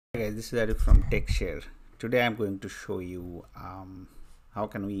Hi guys, this is Arif from TechShare. Today I'm going to show you how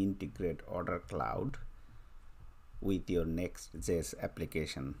can we integrate OrderCloud with your Next.js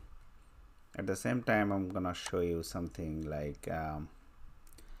application. At the same time, I'm gonna show you something like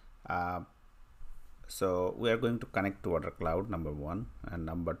so we are going to connect to OrderCloud, number one, and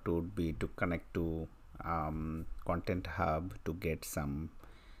number two would be to connect to ContentHub to get some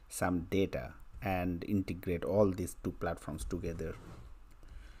data and integrate all these two platforms together.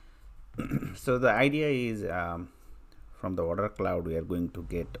 So the idea is from the OrderCloud we are going to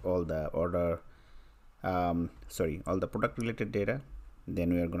get all the all the product related data.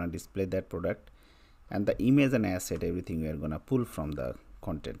 Then we are going to display that product, and the image and asset, everything we are going to pull from the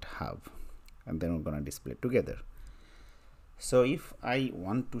ContentHub, and then we're going to display together. So if I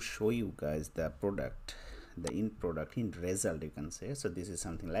want to show you guys the product, the in result, you can say, so this is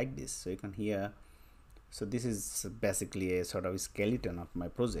something like this. So you can hear, so this is basically a sort of skeleton of my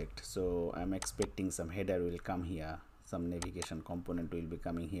project. So I'm expecting some header will come here, some navigation component will be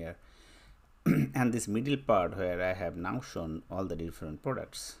coming here, and this middle part where I have now shown all the different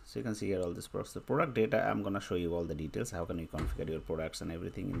products. So you can see here all these products, the product data. I'm going to show you all the details, how can you configure your products and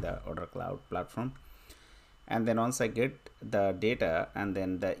everything in the OrderCloud platform. And then once I get the data, and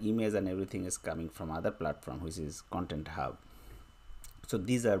then the image and everything is coming from other platform, which is ContentHub. So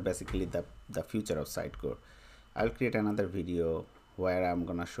these are basically the future of Sitecore. I'll create another video where I'm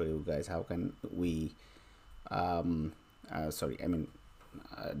gonna show you guys how can we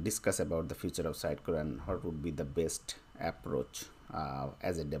discuss about the future of Sitecore and what would be the best approach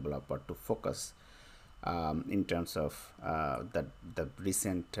as a developer to focus in terms of the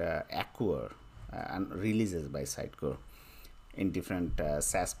recent acquire and releases by Sitecore in different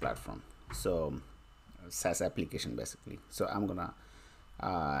SaaS platform, so SaaS application basically. So I'm gonna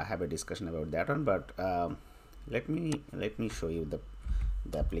have a discussion about that one, but let me show you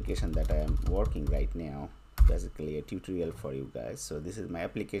the application that I am working right now, basically a tutorial for you guys. So this is my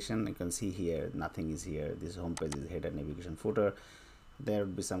application. You can see here nothing is here. This home page is header, navigation, footer. There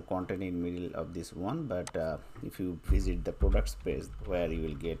will be some content in middle of this one, but if you visit the products page where you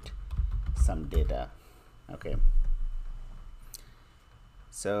will get some data. Okay,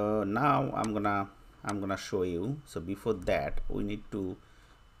 so now I'm gonna show you. So before that we need to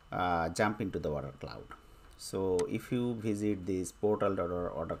jump into the OrderCloud. So if you visit this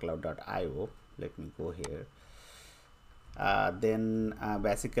portal.ordercloud.io, let me go here, then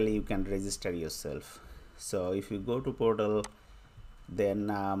basically you can register yourself. So if you go to portal, then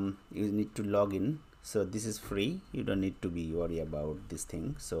you need to log in. So this is free, you don't need to be worried about this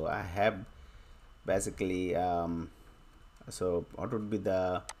thing. So I have basically so what would be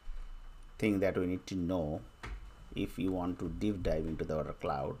the thing that we need to know if you want to deep dive into the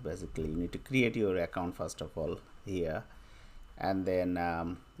OrderCloud? Basically you need to create your account first of all here, and then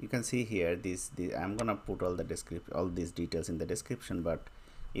you can see here this I'm gonna put all these details in the description, but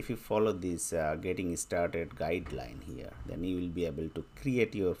if you follow this getting started guideline here, then you will be able to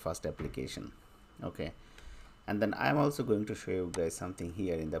create your first application. Okay, and then I'm also going to show you guys something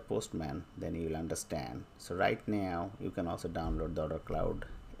here in the Postman, then you will understand. So right now you can also download the OrderCloud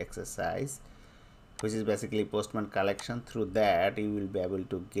exercise, which is basically Postman collection. Through that you will be able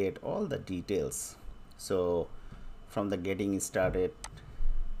to get all the details. So from the getting started,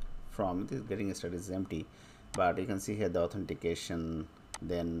 from this getting started is empty, but you can see here the authentication.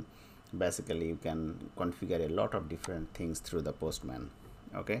 Then basically you can configure a lot of different things through the Postman.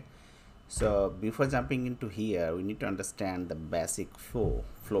 Okay, so before jumping into here, we need to understand the basic flow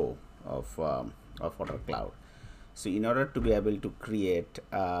of OrderCloud. So in order to be able to create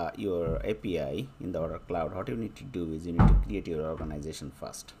your API in the OrderCloud, what you need to do is you need to create your organization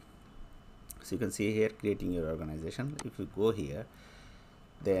first. So you can see here creating your organization. If you go here,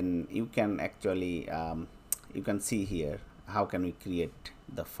 then you can actually you can see here how can we create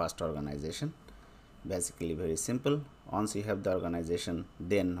the first organization. Basically very simple. Once you have the organization,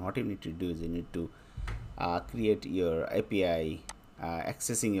 then what you need to do is you need to create your API,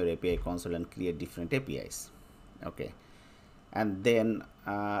 accessing your API console and create different APIs. Okay, and then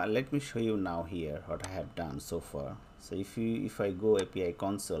let me show you now here what I have done so far. So if I go API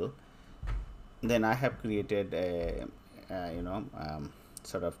console, then I have created a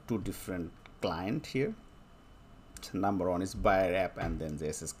sort of two different client here. So number one is buyer app, and then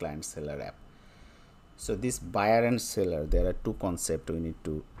this is client seller app. So this buyer and seller, there are two concepts we need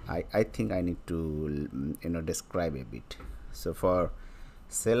to I think I need to describe a bit. So for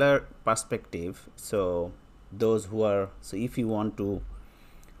seller perspective, so those who are, so if you want to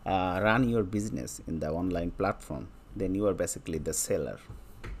run your business in the online platform, then you are basically the seller.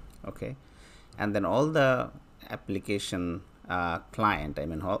 Okay, and then all the application client, I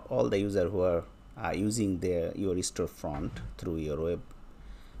mean all the user who are using your storefront through your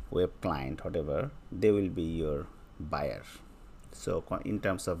web client, whatever, they will be your buyer. So in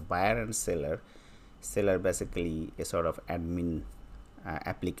terms of buyer and seller basically a sort of admin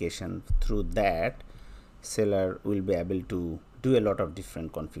application. Through that, seller will be able to do a lot of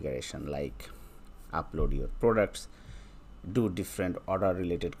different configuration, like upload your products, do different order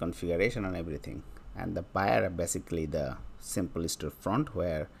related configuration and everything. And the buyer are basically the simple storefront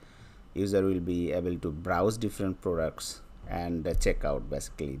where user will be able to browse different products and check out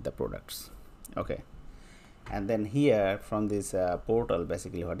basically the products. Okay, and then here from this portal,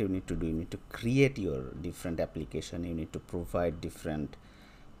 basically what you need to do, you need to create your different application. You need to provide different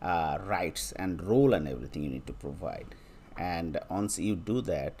rights and role and everything you need to provide. And once you do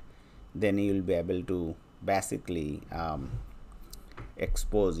that, then you will be able to basically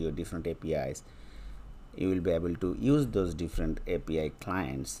expose your different APIs. You will be able to use those different API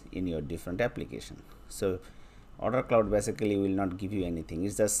clients in your different application. So OrderCloud basically will not give you anything.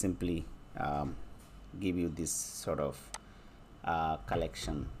 It's just simply give you this sort of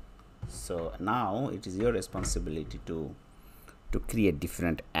collection. So now it is your responsibility to create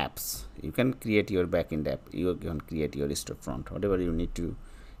different apps. You can create your backend app, you can create your storefront, whatever you need to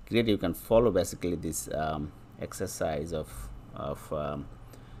create. You can follow basically this exercise of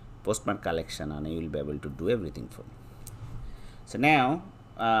Postman collection, and you will be able to do everything for me. So now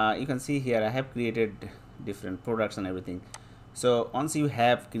you can see here I have created different products and everything. So once you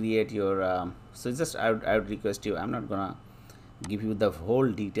have create your so just I would request you, I'm not gonna give you the whole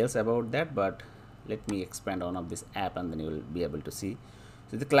details about that, but let me expand on of this app and then you will be able to see.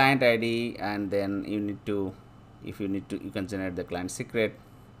 So the client ID, and then you need to, if you need to, you can generate the client secret.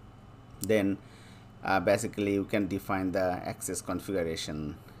 Then basically you can define the access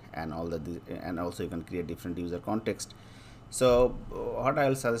configuration and all the and also you can create different user context. So what I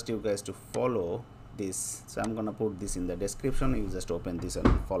will suggest you guys to follow this. So I'm gonna put this in the description. You just open this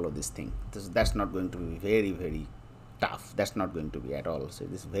and follow this thing. That's not going to be very tough. That's not going to be at all. So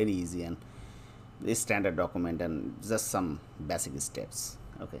this is very easy, and this standard document and just some basic steps.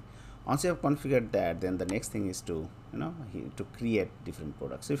 Okay, once you have configured that, then the next thing is to to create different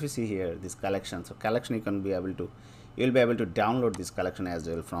products. So if you see here this collection, so collection you can be able to, you will be able to download this collection as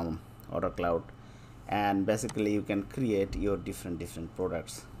well from OrderCloud, and basically you can create your different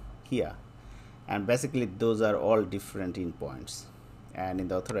products here. And basically those are all different endpoints. And in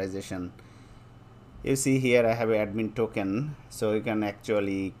the authorization, you see here I have an admin token, so you can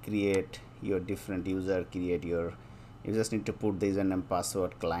actually create your different user, create your, you just need to put the username,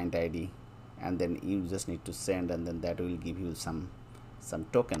 password, client ID, and then you just need to send, and then that will give you some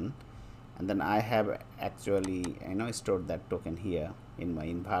token. And then I have actually stored that token here in my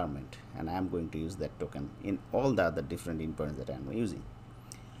environment, and I am going to use that token in all the other different endpoints that I am using.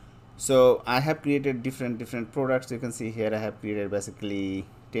 So I have created different products. You can see here I have created basically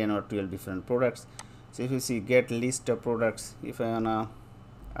 10 or 12 different products. So if you see get list of products, if I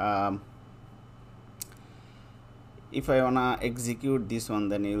wanna execute this one,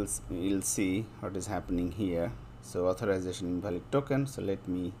 then you'll see what is happening here. So authorization invalid token. So let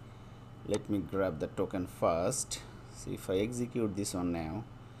me grab the token first. So if I execute this one now,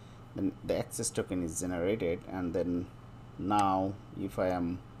 then the access token is generated, and then now if I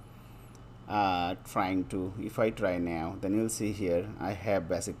am if I try now, then you'll see here I have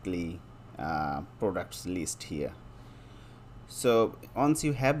basically products list here. So once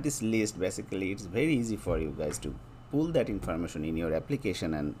you have this list, basically it's very easy for you guys to pull that information in your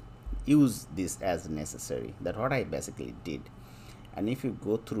application and use this as necessary. That's what I basically did. And if you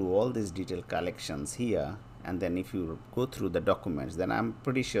go through all these detailed collections here, and then if you go through the documents, then I'm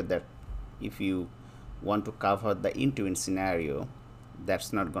pretty sure that if you want to cover the end-to-end scenario,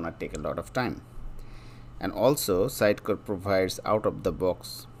 that's not gonna take a lot of time. And also Sitecore provides out of the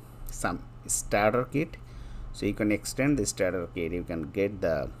box some starter kit, so you can extend the starter kit. You can get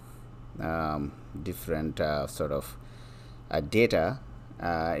the different sort of data.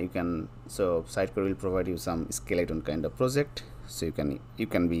 You can, so Sitecore will provide you some skeleton kind of project, so you can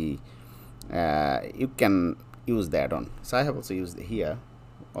use that on. So I have also used here,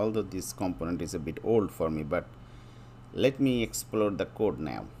 although this component is a bit old for me, but let me explore the code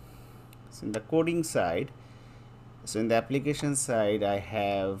now. So in the coding side, so in the application side, I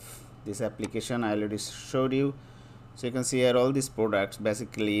have this application I already showed you. So you can see here all these products,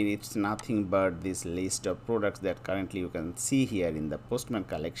 basically it's nothing but this list of products that currently you can see here in the Postman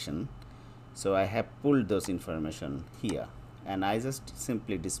collection. So I have pulled those information here, and I just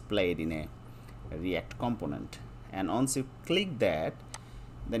simply displayed in a React component. And once you click that,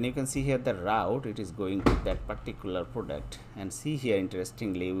 then you can see here the route it is going to that particular product, and see here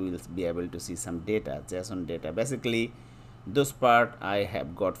interestingly we will be able to see some data, JSON data. Basically those part I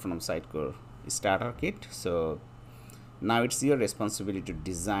have got from Sitecore starter kit. So now it's your responsibility to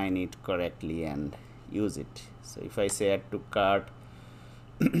design it correctly and use it. So if I say add to cart,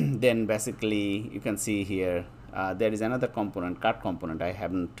 then basically you can see here there is another component, cart component. I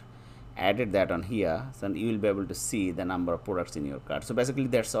haven't added that on here, so you will be able to see the number of products in your cart. So basically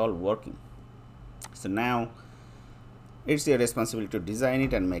that's all working. So now it's your responsibility to design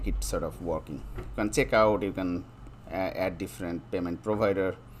it and make it sort of working. You can check out, you can add different payment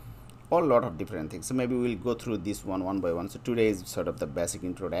provider, a lot of different things. So maybe we'll go through this one by one. So today is sort of the basic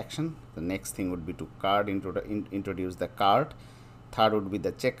introduction. The next thing would be to cart, introduce the cart. Third would be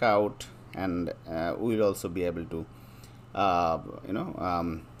the checkout, and we'll also be able to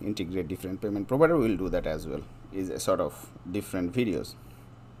integrate different payment provider. We'll do that as well, is a sort of different videos.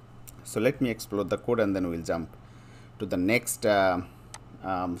 So let me explore the code and then we'll jump to the next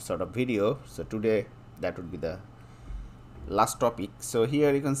sort of video. So today that would be the last topic. So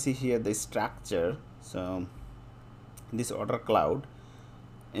here you can see here the structure. So this OrderCloud,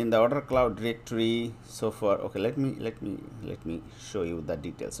 in the OrderCloud directory so far, okay, let me show you the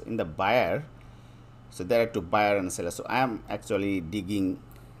details. So in the buyer, so there are two buyer and seller. So I am actually digging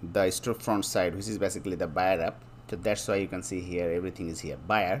the storefront side, which is basically the buyer app. So that's why you can see here everything is here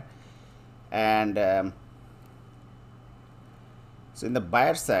buyer, and so in the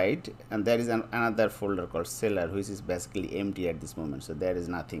buyer side, and there is another folder called seller, which is basically empty at this moment. So there is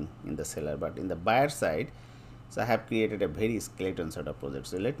nothing in the seller, but in the buyer side, so I have created a very skeleton sort of project.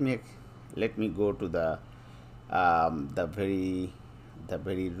 So let me go to the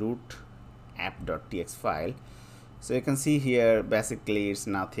very root app.txt file. So you can see here basically it's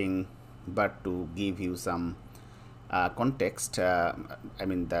nothing but to give you some context. I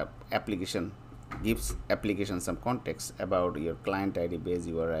mean the application gives application some context about your client ID, base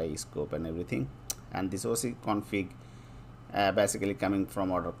URI, scope and everything, and this OC config basically coming from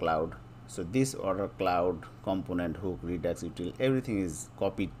OrderCloud. So this OrderCloud component, hook, redux, util, everything is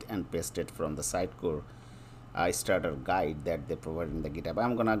copied and pasted from the Sitecore starter guide that they provide in the GitHub.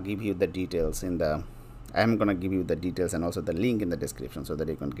 I'm gonna give you the details and also the link in the description so that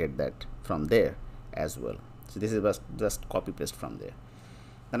you can get that from there as well. So this is just copy paste from there.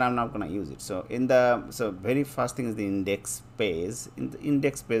 Then I'm not gonna use it. So very first thing is the index page. In the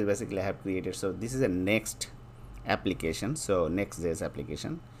index page basically I have created, so this is a next application, so Next.js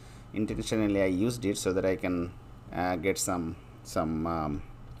application. Intentionally I used it so that I can get some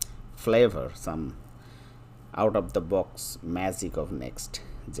flavor, some out of the box magic of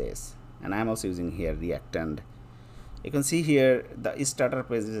Next.js. And I'm also using here React, and you can see here the starter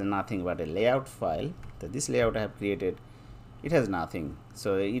page is nothing but a layout file. So this layout I have created, it has nothing.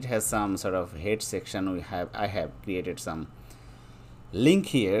 So it has some sort of head section. I have created some link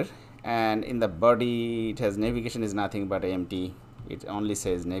here, and in the body it has navigation is nothing but empty. It only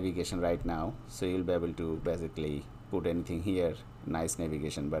says navigation right now, so you'll be able to basically put anything here, nice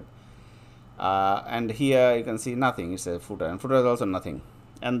navigation, but and here you can see nothing. It's a footer, and footer is also nothing.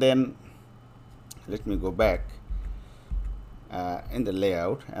 And then let me go back in the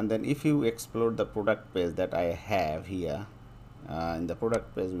layout, and then if you explore the product page that I have here, in the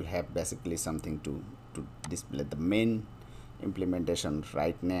product page we have basically something to display the main implementation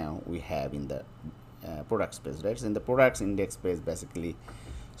right now we have in the products page, right? So in the products index page basically,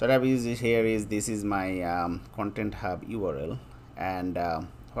 so what I've used here is, this is my ContentHub URL, and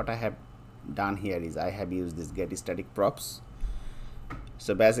what I have done here is I have used this get static props.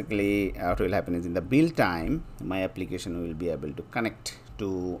 So basically what will happen is in the build time my application will be able to connect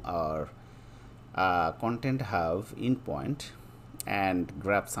to our ContentHub endpoint and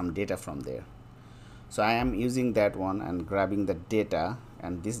grab some data from there. So I am using that one and grabbing the data,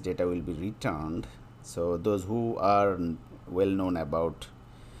 and this data will be returned. So those who are well known about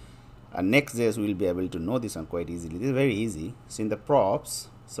Next.js will be able to know this one quite easily. This is very easy. So in the props,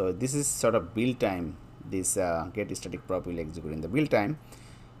 so this is sort of build time. This get static prop will execute in the build time.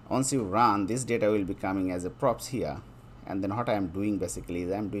 Once you run, this data will be coming as a props here, and then what I am doing basically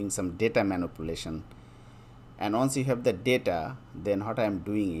is I am doing some data manipulation. And once you have the data, then what I am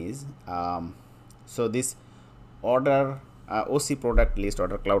doing is so this OC product list,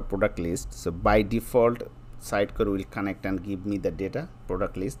 OrderCloud product list, so by default Sitecore will connect and give me the data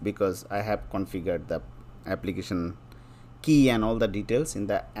product list, because I have configured the application key and all the details in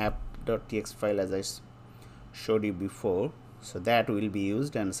the app.txt file as I showed you before. So that will be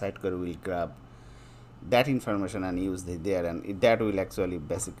used, and Sitecore will grab that information and use it there, and that will actually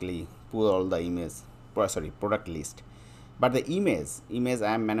basically pull all the product list. But the image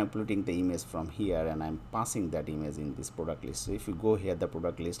I am manipulating the image from here, and I'm passing that image in this product list. So if you go here, the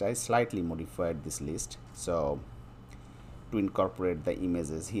product list, I slightly modified this list so to incorporate the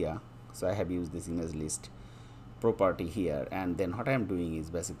images here. So I have used this image list property here, and then what I am doing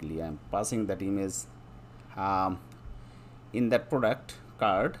is basically I'm passing that image in that product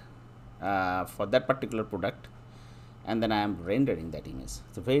card for that particular product, and then I am rendering that image.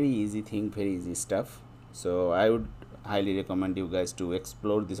 It's a very easy thing, very easy stuff. So I would highly recommend you guys to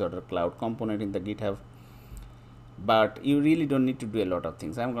explore this OrderCloud component in the GitHub, but you really don't need to do a lot of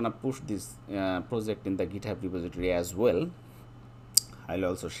things. I'm gonna push this project in the GitHub repository as well. I'll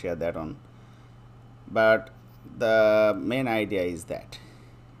also share that on, but the main idea is that.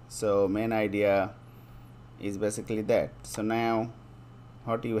 So main idea is basically that. So now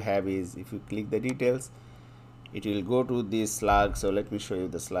what you have is, if you click the details, it will go to this slug. So let me show you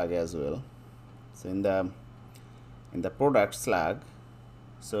the slug as well. So in the product slug,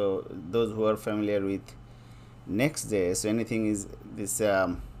 so those who are familiar with Next.js, so anything is this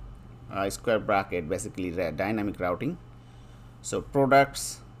square bracket, basically dynamic routing. So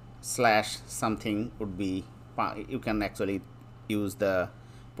products slash something would be, you can actually use the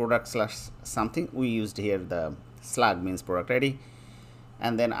product slash something. We used here the slug means product ID,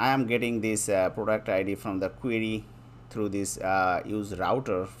 and then I am getting this product ID from the query through this use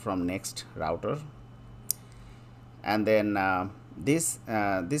router from next router, and then this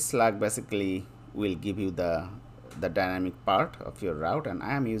slug basically will give you the dynamic part of your route, and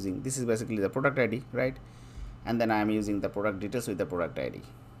I am using, this is basically the product ID, right? And then I am using the product details with the product ID,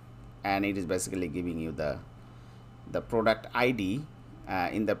 and it is basically giving you the product ID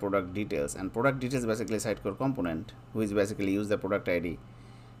in the product details, and product details basically Sitecore component, which basically use the product ID,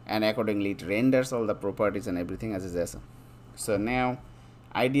 and accordingly it renders all the properties and everything as is. So now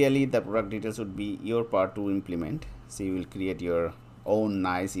ideally the product details would be your part to implement. So you will create your own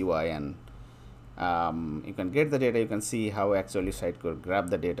nice UI, and you can get the data. You can see how actually Sitecore grab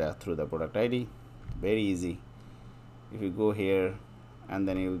the data through the product ID. Very easy. If you go here, and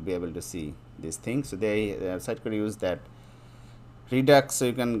then you will be able to see this thing. So they Sitecore use that Redux, so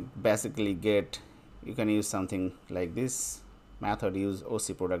you can basically get, you can use something like this method, use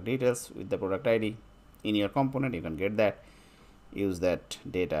OC product details with the product ID in your component. You can get that, use that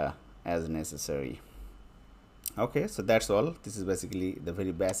data as necessary. Okay, so that's all. This is basically the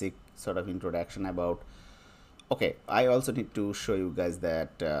very basic sort of introduction about. Okay, I also need to show you guys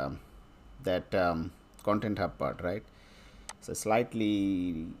that ContentHub part, right? So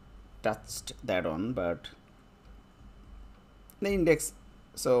slightly touched that on, but the index.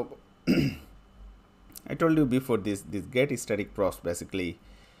 So I told you before, this get static props, basically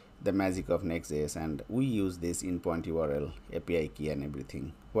the magic of Next.js, and we use this endpoint URL, API key and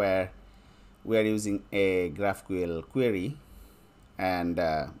everything, where we are using a GraphQL query, and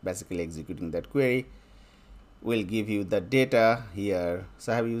basically executing that query will give you the data here.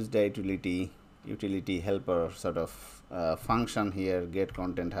 So I have used the utility helper sort of function here, get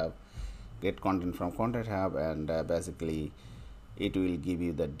content from ContentHub, and basically it will give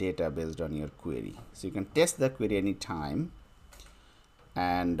you the data based on your query. So you can test the query anytime,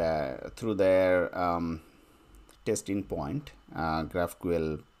 and through their test endpoint,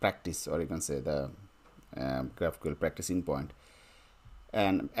 GraphQL practice, or you can say the GraphQL practice endpoint,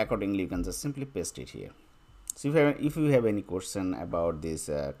 and accordingly you can just simply paste it here. So if you have any question about this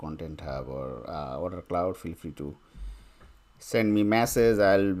ContentHub or OrderCloud, feel free to send me message.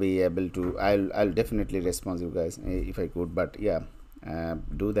 I'll be able to, I'll definitely respond you guys if I could, but yeah,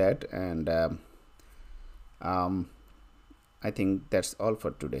 do that. And I think that's all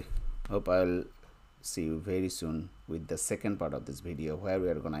for today. Hope I'll see you very soon with the second part of this video, where we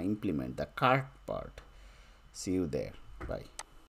are gonna implement the cart part. See you there. Bye.